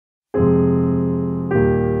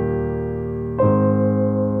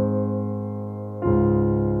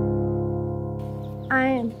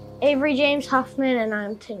Avery James Huffman, and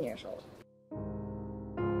I'm 10 years old.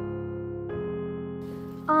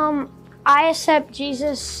 I accept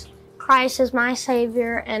Jesus Christ as my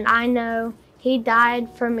Savior, and I know He died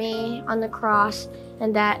for me on the cross,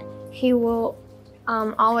 and that He will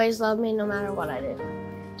always love me no matter what I do.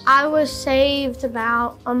 I was saved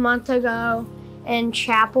about a month ago in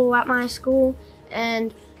chapel at my school,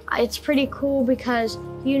 and it's pretty cool because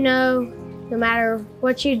you know no matter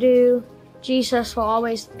what you do, Jesus will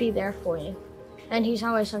always be there for you, and He's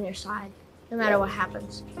always on your side no matter what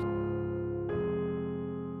happens.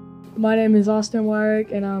 My name is Austin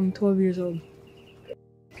Wyrick, and I'm 12 years old.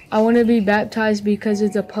 I want to be baptized because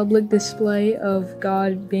it's a public display of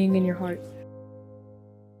God being in your heart.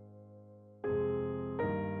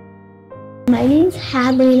 My name's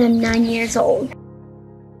Hadley, and I'm 9 years old.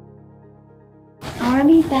 I want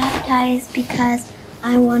to be baptized because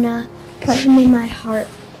I want to put Him in my heart.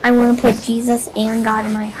 I want to put Jesus and God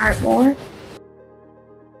in my heart more.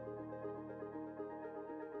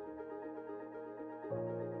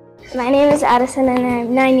 My name is Addison, and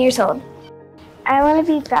I'm 9 years old. I want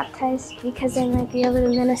to be baptized because I might be able to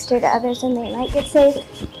minister to others and they might get saved.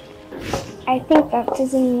 I think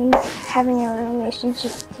baptism means having a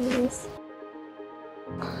relationship with Jesus.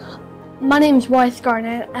 My name is Wyeth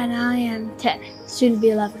Garnett, and I am 10, soon to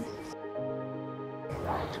be 11.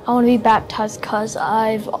 I want to be baptized because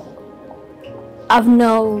I've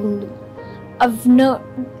known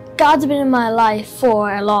God's been in my life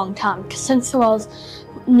for a long time. Since I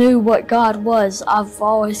knew what God was, I've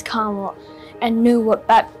always come and knew what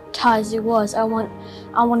baptizing was. I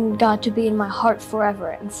wanted God to be in my heart forever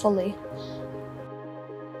and fully.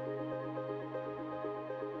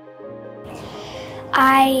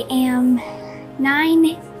 I am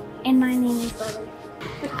 9, and my name is Lily.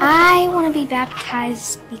 I want to be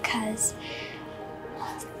baptized because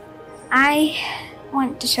I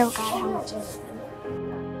want to show God how much I love Him.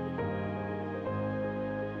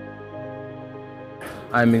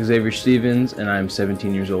 I'm Xavier Stevens, and I'm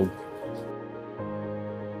 17 years old.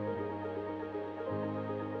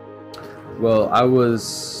 Well, I was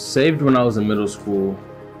saved when I was in middle school,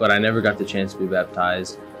 but I never got the chance to be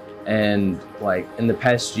baptized. And in the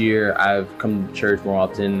past year, I've come to church more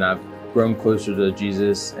often, and I've grown closer to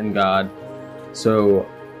Jesus and God. So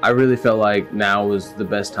I really felt like now was the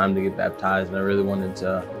best time to get baptized, and I really wanted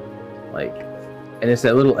to, and it's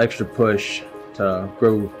that little extra push to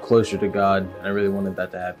grow closer to God, and I really wanted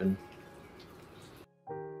that to happen.